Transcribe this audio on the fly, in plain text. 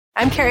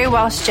I'm Carrie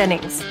Walsh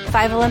Jennings.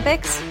 5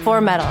 Olympics, 4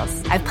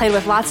 medals. I've played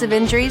with lots of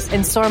injuries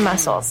and sore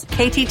muscles.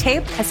 KT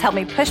Tape has helped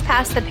me push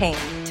past the pain.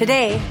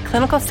 Today,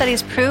 clinical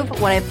studies prove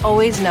what I've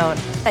always known,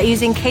 that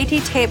using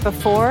KT Tape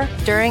before,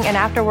 during, and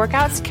after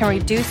workouts can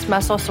reduce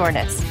muscle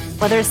soreness.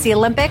 Whether it's the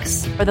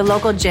Olympics or the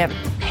local gym,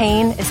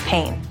 pain is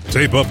pain.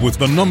 Tape up with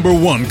the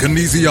 #1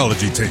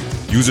 kinesiology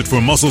tape. Use it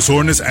for muscle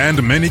soreness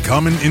and many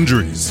common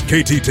injuries.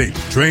 KT Tape.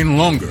 Train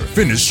longer.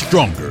 Finish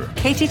stronger.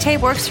 KT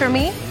Tape works for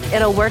me.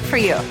 It'll work for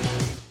you.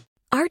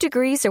 Our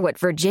degrees are what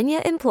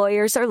Virginia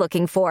employers are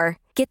looking for.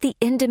 Get the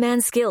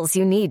in-demand skills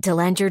you need to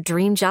land your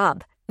dream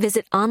job.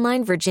 Visit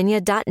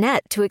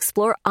onlinevirginia.net to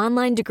explore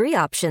online degree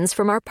options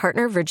from our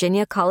partner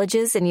Virginia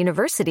colleges and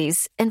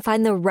universities and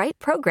find the right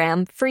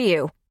program for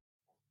you.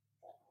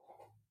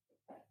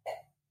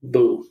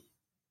 Boo.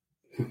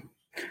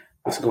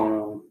 What's going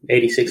on?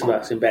 86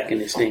 Boxing back in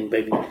this thing,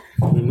 baby.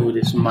 Let me move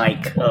this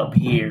mic up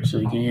here so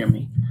you can hear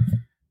me.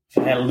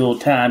 Had a little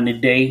time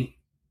today.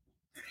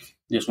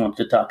 Just wanted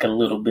to talk a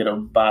little bit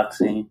of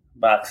boxing.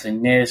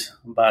 Boxing this,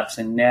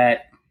 boxing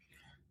that.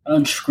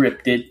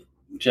 Unscripted,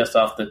 just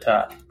off the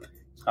top.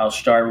 I'll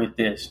start with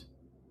this.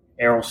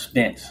 Errol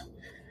Spence.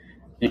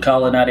 You're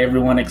calling out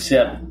everyone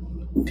except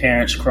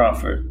Terrence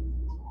Crawford.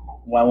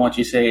 Why won't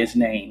you say his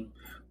name?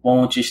 Why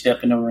won't you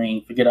step in the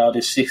ring? Forget all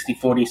this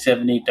 60-40,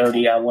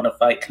 70-30, I want to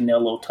fight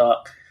Canelo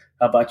talk.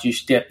 How about you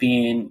step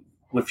in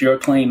with your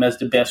claim as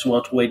the best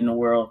welterweight in the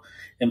world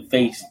and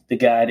face the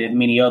guy that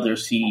many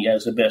others see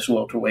as the best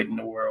welterweight in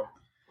the world?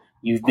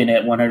 You've been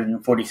at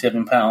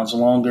 147 pounds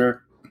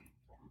longer.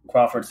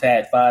 Crawford's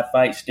had 5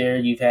 fights there.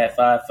 You've had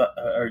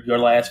your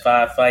last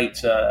 5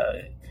 fights.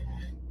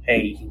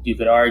 Hey, you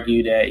could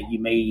argue that you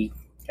may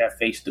have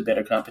faced the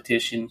better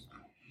competition.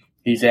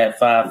 He's had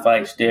 5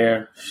 fights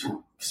there,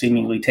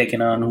 seemingly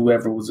taking on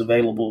whoever was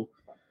available.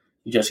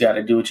 You just got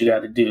to do what you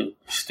got to do.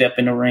 Step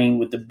in the ring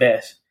with the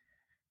best.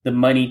 The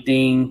money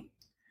thing,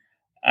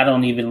 I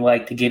don't even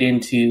like to get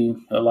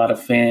into. A lot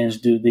of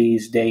fans do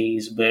these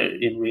days, but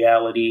in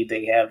reality,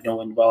 they have no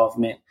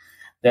involvement.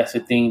 That's the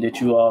thing that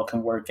you all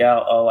can work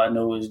out. All I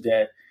know is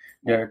that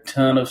there are a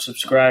ton of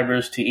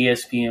subscribers to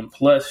ESPN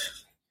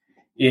Plus.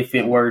 If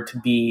it were to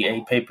be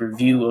a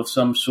pay-per-view of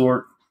some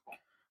sort,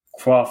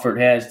 Crawford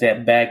has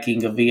that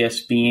backing of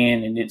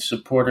ESPN and its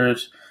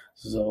supporters.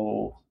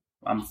 So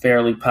I'm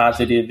fairly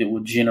positive it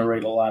will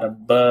generate a lot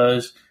of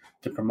buzz.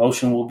 The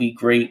promotion will be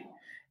great.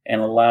 And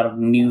a lot of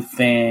new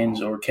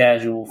fans or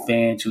casual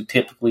fans who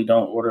typically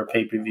don't order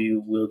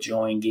pay-per-view will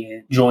join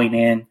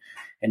in,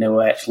 and they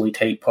will actually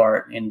take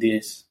part in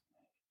this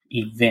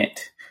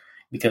event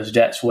because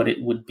that's what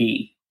it would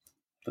be.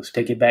 Let's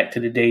take it back to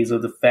the days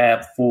of the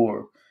Fab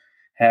Four: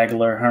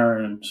 Hagler,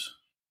 Hearns,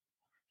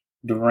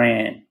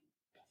 Duran,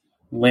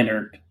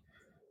 Leonard.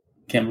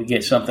 Can we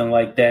get something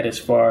like that as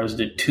far as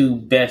the 2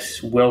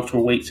 best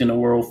welterweights in the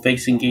world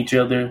facing each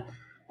other?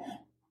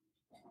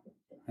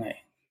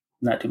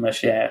 Not too much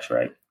to ask,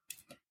 right?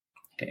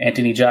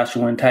 Anthony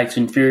Joshua and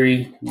Tyson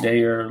Fury, they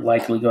are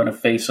likely going to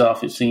face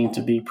off. It seems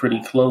to be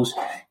pretty close.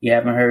 You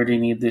haven't heard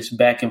any of this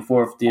back and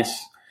forth,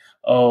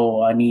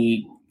 I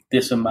need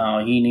this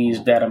amount, he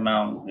needs that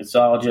amount. It's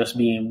all just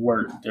being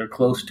worked. They're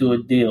close to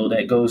a deal.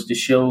 That goes to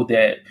show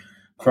that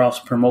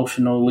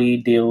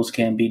cross-promotionally deals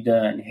can be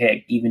done.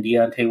 Heck, even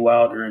Deontay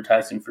Wilder and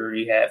Tyson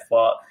Fury had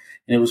fought,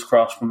 and it was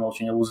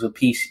cross-promotion. It was a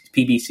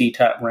PBC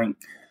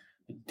top-ranked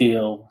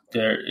deal,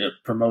 their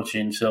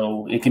promotion,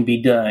 so it can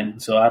be done.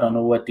 So I don't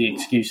know what the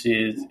excuse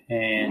is,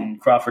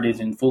 and Crawford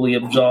isn't fully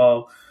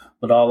absolved,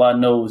 but all I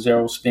know is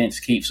Errol Spence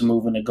keeps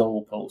moving the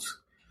goalposts.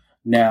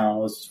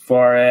 Now, as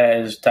far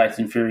as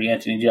Tyson Fury,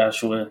 Anthony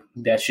Joshua,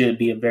 that should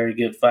be a very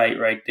good fight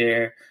right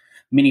there.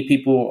 Many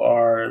people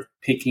are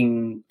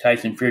picking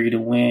Tyson Fury to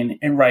win,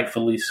 and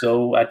rightfully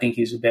so. I think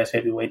he's the best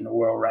heavyweight in the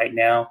world right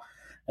now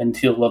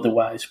until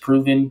otherwise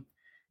proven.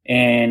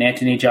 And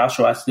Anthony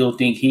Joshua, I still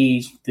think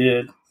he's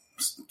the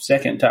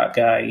second top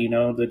guy,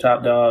 the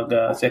top dog,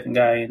 second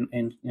guy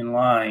in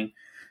line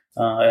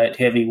at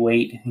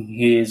heavyweight.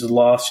 His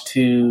loss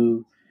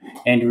to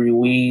Andy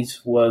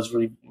Ruiz was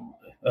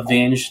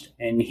avenged,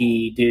 and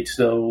he did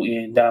so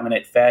in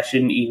dominant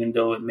fashion, even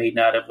though it may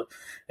not have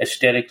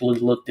aesthetically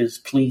looked as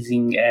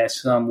pleasing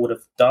as some would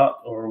have thought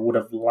or would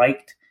have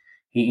liked.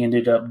 He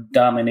ended up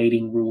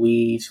dominating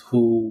Ruiz,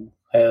 who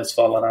has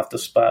fallen off the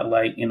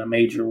spotlight in a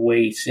major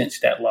way since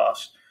that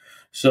loss.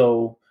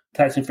 So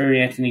Tyson Fury,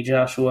 Anthony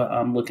Joshua,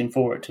 I'm looking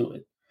forward to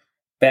it.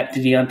 Back to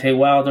Deontay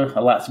Wilder.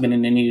 A lot's been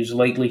in the news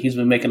lately. He's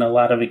been making a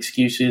lot of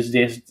excuses,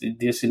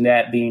 this and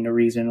that being the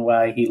reason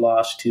why he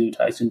lost to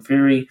Tyson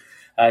Fury.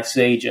 I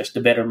say just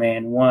the better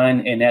man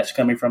won, and that's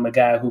coming from a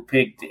guy who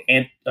picked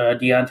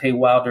Deontay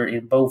Wilder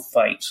in both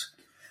fights.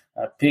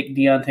 I picked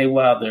Deontay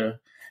Wilder,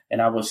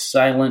 and I was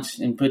silenced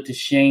and put to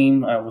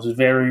shame. I was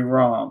very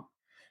wrong.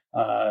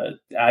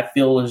 I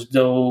feel as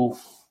though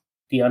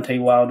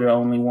Deontay Wilder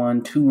only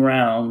won 2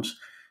 rounds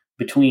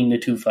between the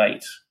 2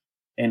 fights.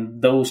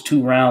 And those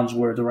 2 rounds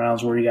were the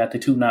rounds where he got the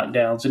 2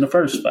 knockdowns in the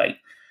first fight.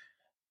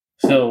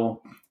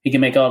 So he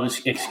can make all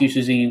the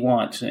excuses he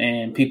wants.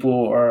 And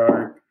people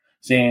are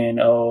saying,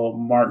 oh,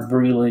 Mark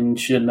Breland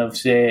shouldn't have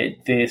said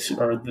this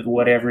or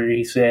whatever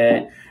he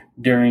said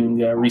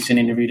during a recent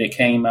interview that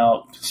came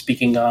out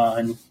speaking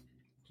on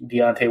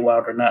Deontay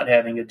Wilder not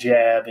having a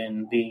jab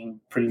and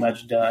being pretty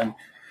much done.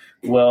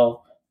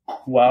 Well,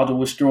 Wilder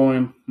was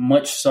throwing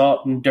much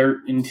salt and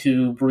dirt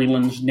into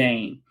Breland's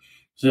name.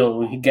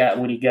 So he got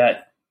what he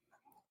got.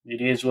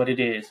 It is what it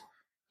is.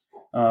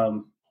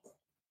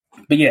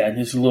 But yeah,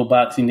 just a little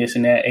boxing, this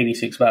and that,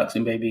 86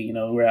 Boxing, baby. You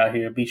know, we're out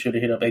here. Be sure to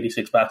hit up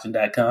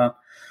 86boxing.com.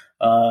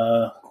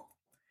 I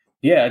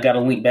got to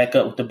link back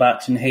up with the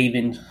Boxing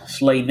Haven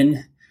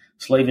Slavin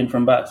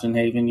from Boxing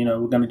Haven. You know,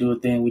 we're going to do a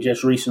thing we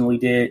just recently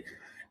did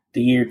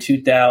the year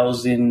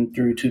 2000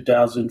 through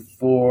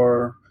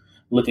 2004,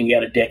 looking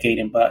at a decade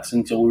in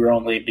boxing. So we were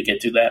only able to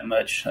get to that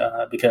much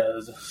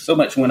because so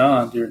much went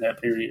on during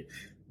that period.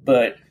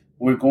 But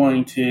we're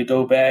going to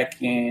go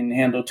back and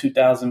handle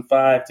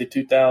 2005 to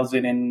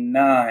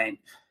 2009.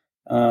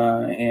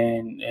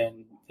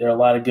 And there are a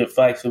lot of good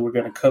fights that we're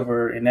going to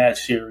cover in that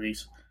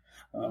series.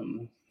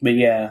 But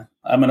yeah,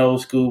 I'm an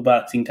old school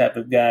boxing type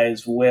of guy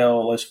as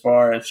well, as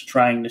far as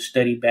trying to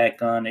study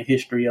back on the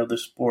history of the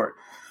sport,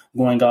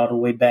 going all the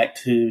way back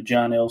to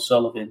John L.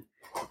 Sullivan.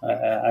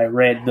 I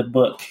read the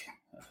book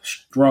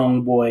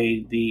Strong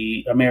Boy,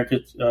 I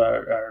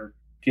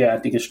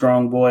think it's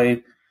Strong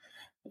Boy,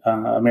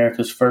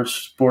 America's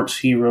First Sports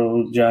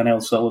Hero, John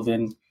L.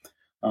 Sullivan.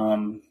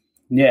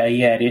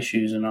 He had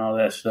issues and all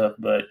that stuff,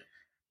 but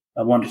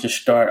I wanted to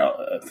start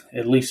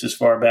at least as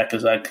far back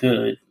as I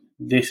could.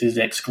 This is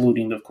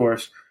excluding, of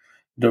course,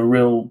 the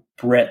real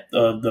breadth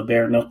of the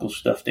bare knuckle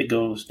stuff that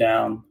goes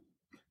down.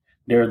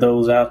 There are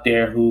those out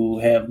there who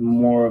have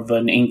more of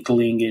an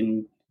inkling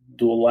and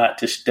do a lot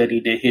to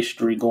study the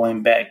history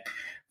going back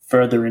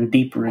further and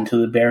deeper into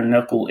the bare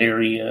knuckle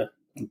area.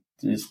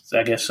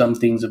 I guess some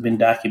things have been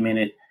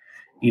documented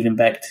even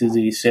back to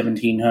the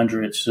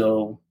 1700s,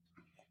 so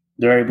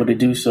they're able to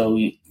do so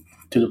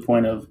to the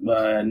point of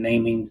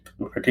naming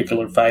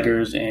particular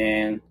fighters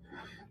and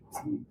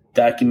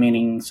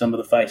documenting some of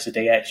the fights that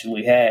they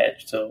actually had.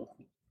 So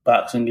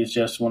boxing is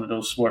just one of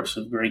those sports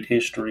of great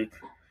history.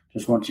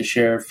 Just want to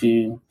share a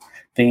few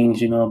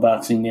things,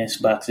 boxing this,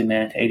 boxing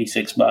that,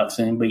 86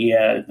 Boxing. But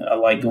yeah, I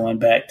like going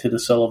back to the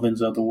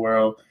Sullivans of the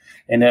world.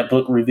 And that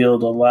book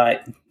revealed a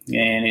lot,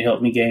 and it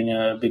helped me gain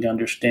a big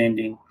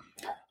understanding.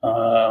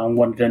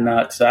 One of the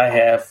knocks I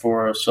have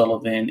for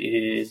Sullivan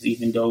is,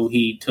 even though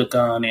he took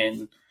on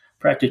and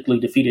practically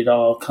defeated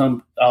all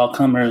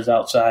comers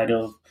outside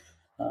of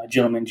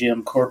Gentleman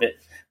Jim Corbett,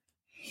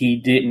 he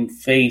didn't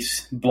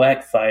face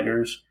black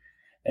fighters,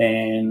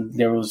 and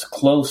there was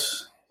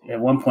close. At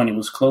one point, it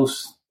was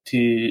close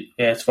to,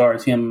 as far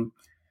as him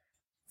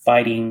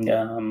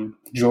fighting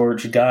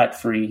George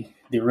Godfrey,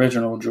 the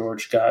original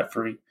George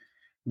Godfrey,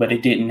 but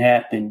it didn't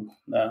happen.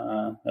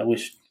 I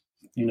wish,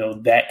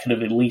 that could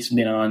have at least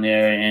been on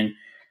there, and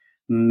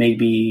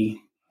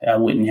maybe I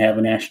wouldn't have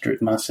an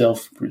asterisk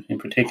myself in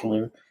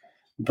particular,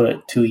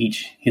 but to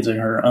each his or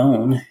her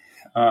own.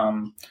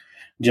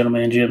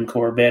 Gentleman Jim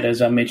Corbett,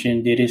 as I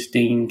mentioned, did his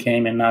thing,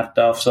 came and knocked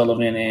off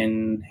Sullivan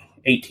in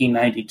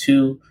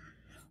 1892,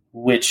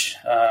 which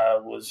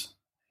was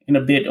in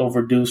a bit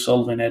overdue.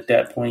 Sullivan at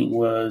that point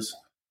was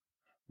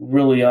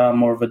really on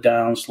more of a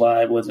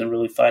downslide, wasn't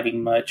really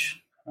fighting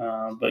much.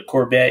 But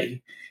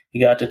Corbett, he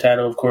got the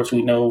title. Of course,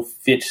 we know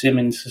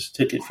Fitzsimmons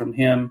took it from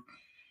him.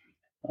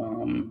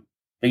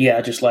 But yeah,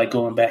 I just like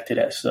going back to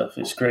that stuff.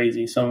 It's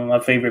crazy. Some of my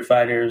favorite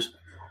fighters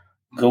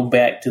go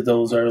back to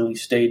those early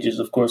stages.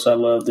 Of course, I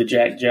love the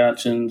Jack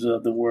Johnsons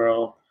of the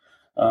world.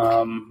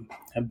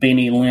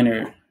 Benny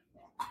Leonard,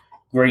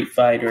 great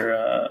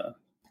fighter.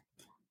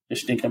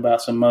 Just thinking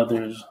about some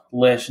others.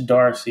 Les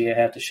Darcy, I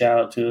have to shout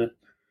out to a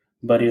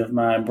buddy of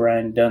mine,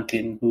 Brian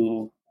Duncan,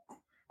 who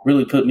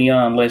really put me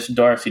on Les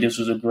Darcy. This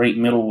was a great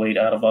middleweight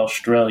out of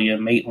Australia,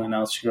 Maitland,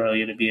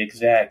 Australia, to be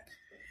exact.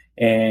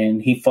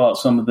 And he fought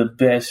some of the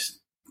best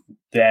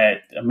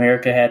that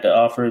America had to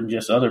offer and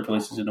just other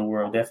places in the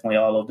world. Definitely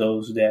all of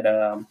those that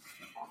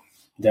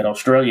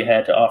Australia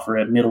had to offer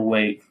at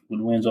middleweight,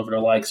 with wins over the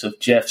likes of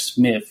Jeff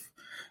Smith,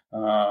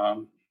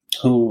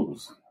 who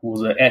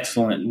was an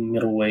excellent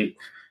middleweight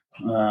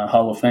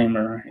Hall of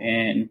Famer,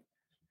 and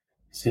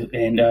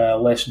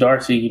Les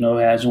Darcy,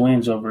 has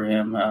wins over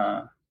him.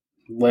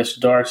 Les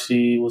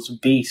Darcy was a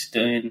beast,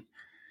 and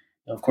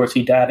of course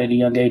he died at a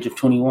young age of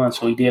 21.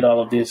 So he did all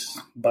of this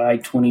by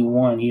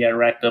 21. He had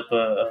racked up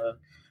a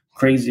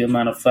crazy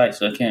amount of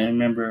fights. I can't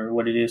remember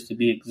what it is to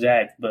be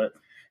exact, but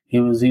he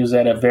was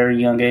at a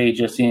very young age,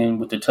 just in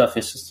with the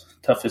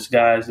toughest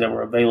guys that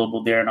were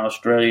available there in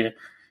Australia.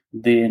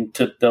 Then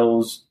took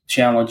those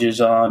challenges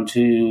on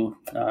to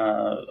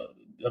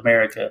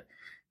America.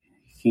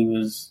 He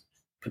was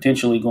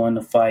potentially going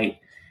to fight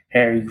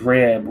Harry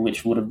Greb,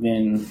 which would have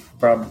been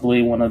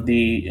probably one of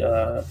the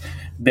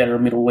better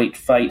middleweight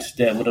fights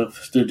that would have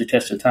stood the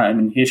test of time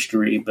in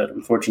history. But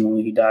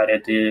unfortunately, he died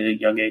at the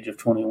young age of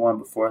 21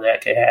 before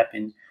that could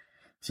happen.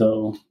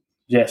 So,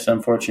 yes,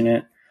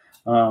 unfortunate.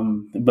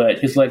 But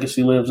his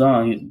legacy lives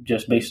on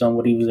just based on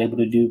what he was able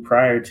to do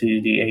prior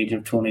to the age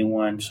of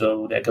 21.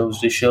 So that goes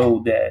to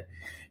show that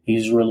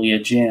he's really a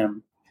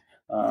gem.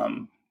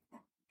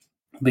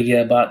 But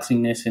yeah,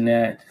 boxing, this and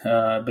that.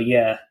 But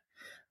yeah,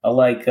 I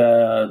like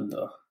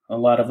a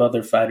lot of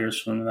other fighters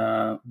from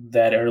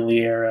that early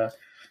era.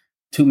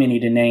 Too many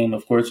to name,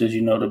 of course. As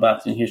you know, the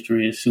boxing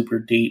history is super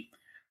deep.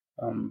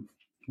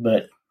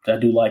 But I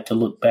do like to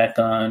look back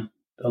on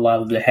a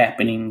lot of the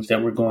happenings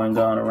that were going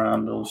on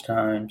around those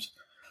times.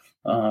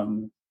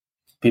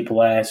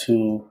 People ask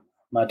who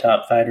my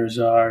top fighters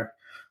are.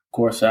 Of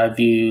course, I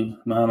view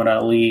Muhammad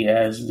Ali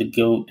as the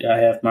GOAT. I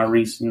have my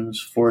reasons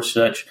for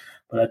such,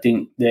 but I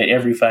think that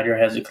every fighter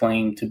has a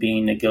claim to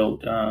being the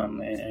GOAT,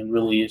 and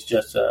really it's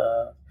just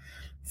a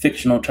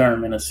fictional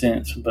term in a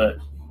sense. But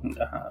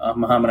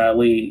Muhammad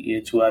Ali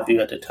is who I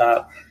view at the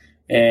top.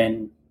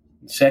 And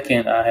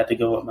second, I had to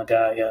go with my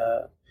guy,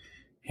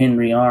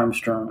 Henry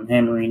Armstrong,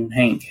 Henry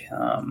Hank.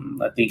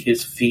 I think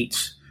his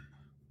feats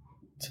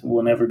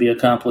will never be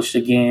accomplished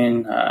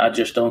again. I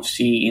just don't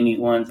see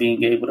anyone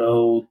being able to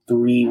hold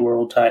 3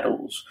 world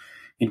titles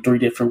in 3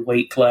 different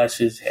weight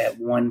classes at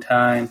one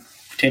time.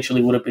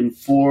 Potentially would have been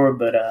 4,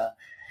 but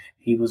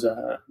he was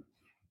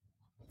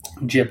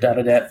gypped out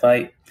of that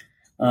fight.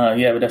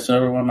 But that's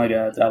another one of my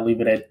guys. I'll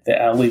leave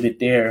it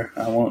there.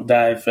 I won't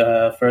dive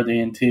further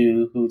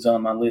into who's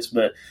on my list,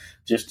 but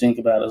just think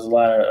about it. There's a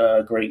lot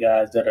of great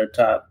guys that are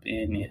top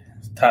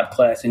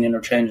class and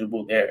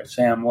interchangeable there.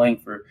 Sam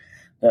Langford,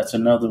 that's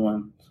another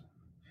one.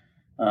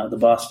 The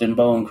Boston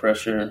Bone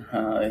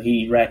Crusher.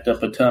 He racked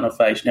up a ton of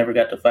fights. Never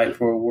got to fight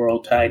for a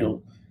world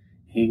title.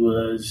 He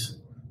was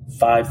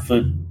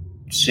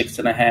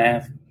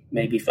 5'6.5",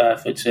 maybe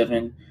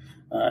 5'7".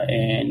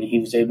 And he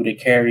was able to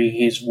carry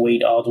his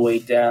weight all the way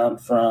down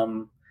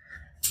from,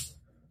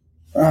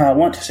 I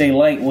want to say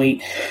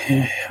lightweight,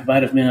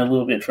 might have been a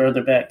little bit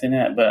further back than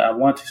that, but I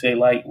want to say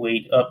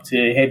lightweight up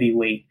to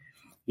heavyweight.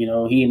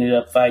 He ended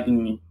up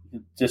fighting,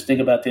 just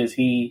think about this,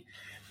 he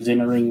was in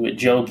the ring with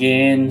Joe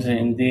Gans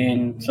and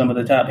then some of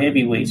the top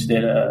heavyweights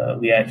that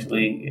we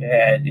actually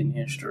had in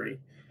history.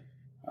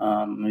 He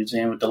was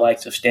in with the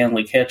likes of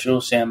Stanley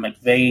Ketchel, Sam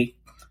McVeigh,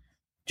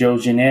 Joe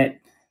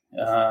Jeanette.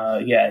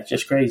 It's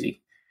just crazy.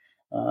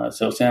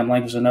 So Sam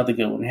Langford's another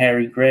good one.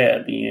 Harry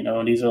Greb,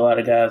 and these are a lot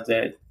of guys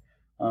that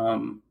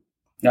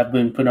I've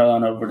been putting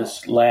on over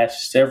this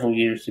last several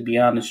years, to be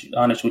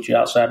honest with you,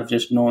 outside of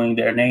just knowing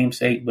their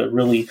namesake, but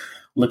really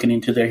looking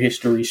into their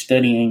history,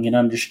 studying and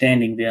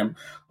understanding them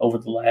over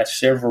the last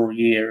several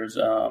years.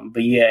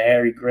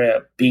 Harry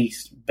Greb,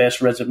 beast, best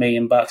resume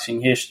in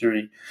boxing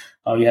history.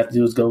 All you have to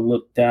do is go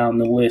look down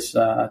the list.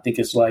 I think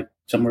it's like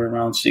somewhere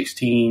around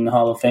 16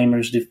 Hall of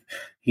Famers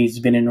he's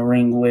been in the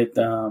ring with.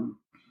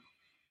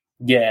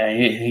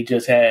 He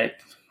just had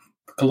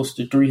close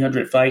to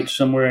 300 fights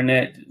somewhere in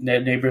that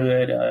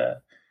neighborhood.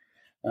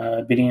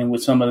 Been in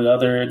with some of the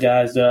other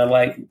guys that I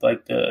like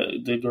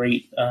the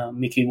great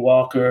Mickey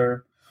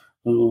Walker,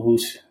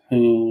 who's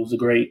a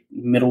great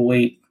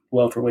middleweight,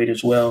 welterweight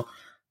as well.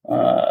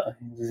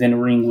 He's in the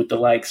ring with the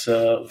likes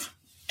of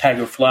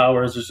Tiger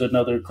Flowers. Is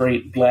another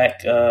great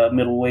black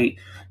middleweight.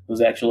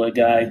 Was actually a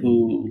guy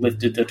who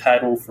lifted the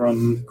title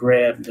from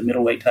Greb, the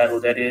middleweight title,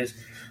 that is.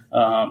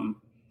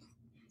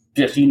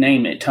 Just you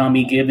name it.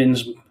 Tommy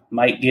Gibbons,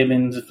 Mike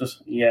Gibbons.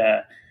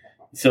 Yeah.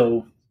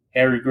 So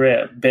Harry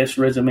Greb, best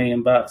resume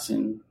in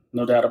boxing,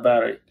 no doubt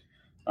about it.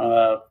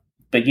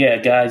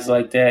 Guys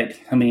like that,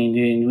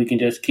 then we can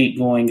just keep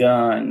going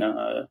on.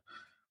 Of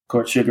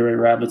course, Sugar Ray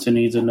Robinson,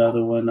 he's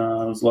another one.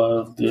 I was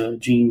loved.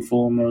 Gene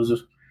Fullmer,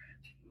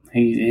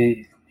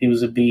 he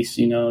was a beast,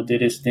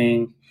 did his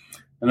thing.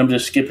 And I'm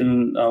just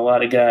skipping a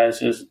lot of guys,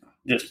 just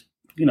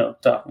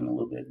talking a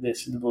little bit of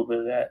this and a little bit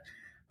of that.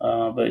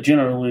 But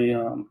generally,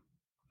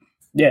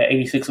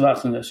 86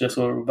 boxing, that's just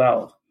what we're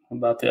about. I'm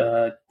about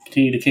to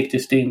continue to kick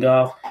this thing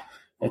off.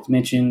 As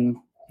mentioned,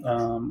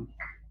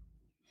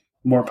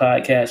 more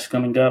podcasts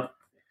coming up.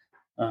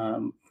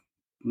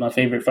 My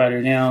favorite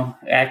fighter now,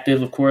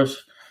 active, of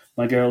course,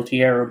 my girl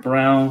Tiara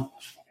Brown.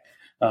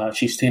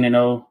 She's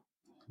 10-0.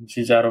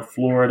 She's out of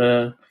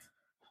Florida.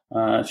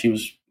 She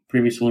was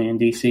previously in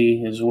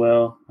D.C. as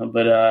well.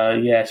 But,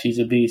 she's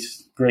a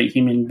beast. Great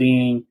human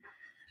being.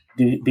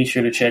 Be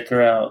sure to check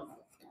her out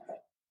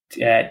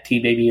at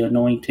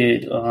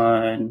TBabyAnointed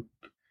on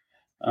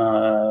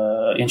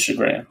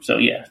Instagram. So,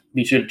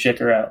 be sure to check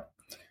her out.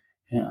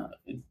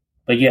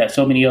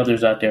 So many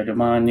others out there.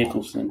 Devon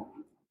Nicholson,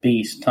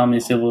 beast. Tommy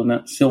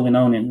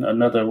Silvinonen,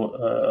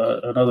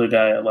 another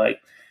guy I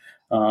like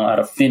out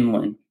of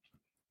Finland.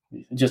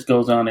 It just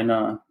goes on and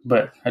on.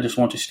 But I just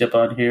want to step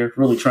out here,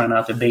 really trying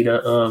out the beta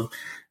of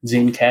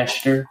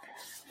Zencastr.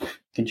 You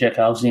can check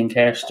out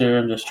Zencastr.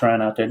 I'm just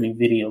trying out their new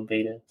video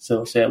beta.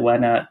 So I said, why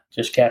not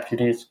just capture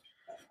this,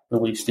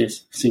 release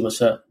this, see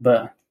what's up.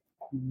 But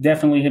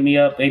definitely hit me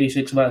up,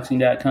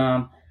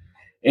 86boxing.com,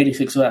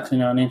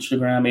 86boxing on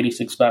Instagram,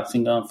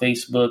 86boxing on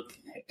Facebook,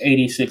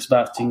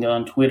 86boxing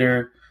on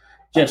Twitter,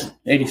 just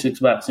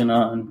 86boxing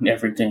on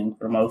everything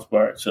for the most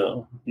part.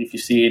 So if you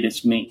see it,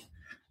 it's me.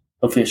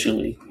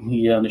 officially.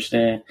 You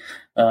understand?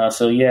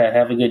 So yeah,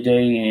 have a good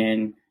day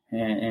and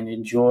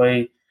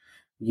enjoy,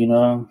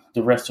 the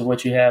rest of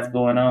what you have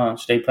going on.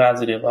 Stay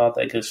positive, all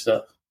that good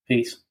stuff.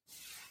 Peace.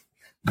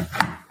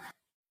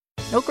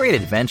 No great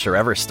adventure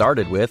ever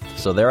started with,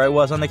 so there I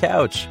was on the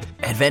couch.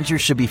 Adventure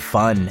should be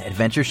fun.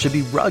 Adventure should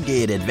be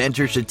rugged.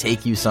 Adventure should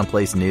take you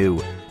someplace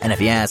new. And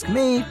if you ask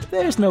me,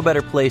 there's no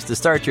better place to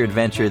start your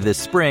adventure this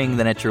spring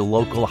than at your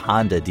local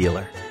Honda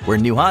dealer, where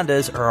new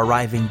Hondas are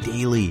arriving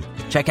daily.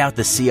 Check out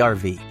the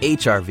CR-V,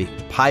 HR-V,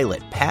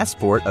 Pilot,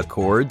 Passport,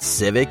 Accord,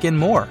 Civic, and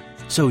more.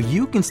 So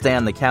you can stay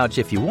on the couch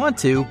if you want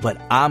to, but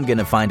I'm going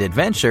to find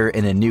adventure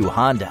in a new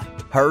Honda.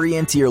 Hurry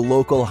into your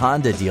local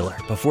Honda dealer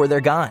before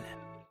they're gone.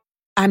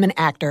 I'm an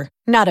actor,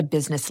 not a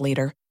business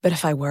leader. But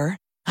if I were,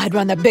 I'd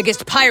run the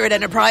biggest pirate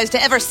enterprise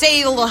to ever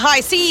sail the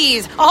high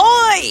seas.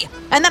 Ahoy!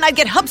 And then I'd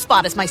get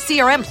HubSpot as my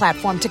CRM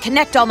platform to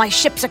connect all my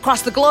ships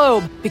across the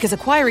globe. Because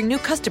acquiring new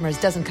customers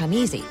doesn't come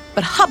easy.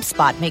 But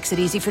HubSpot makes it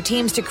easy for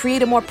teams to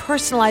create a more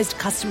personalized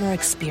customer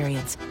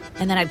experience.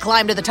 And then I'd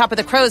climb to the top of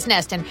the crow's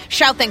nest and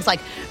shout things like,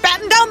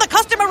 "Batten down the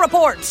customer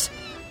reports!"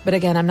 But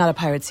again, I'm not a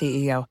pirate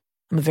CEO.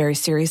 I'm a very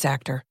serious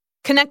actor.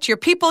 Connect your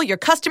people, your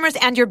customers,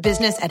 and your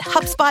business at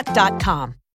HubSpot.com.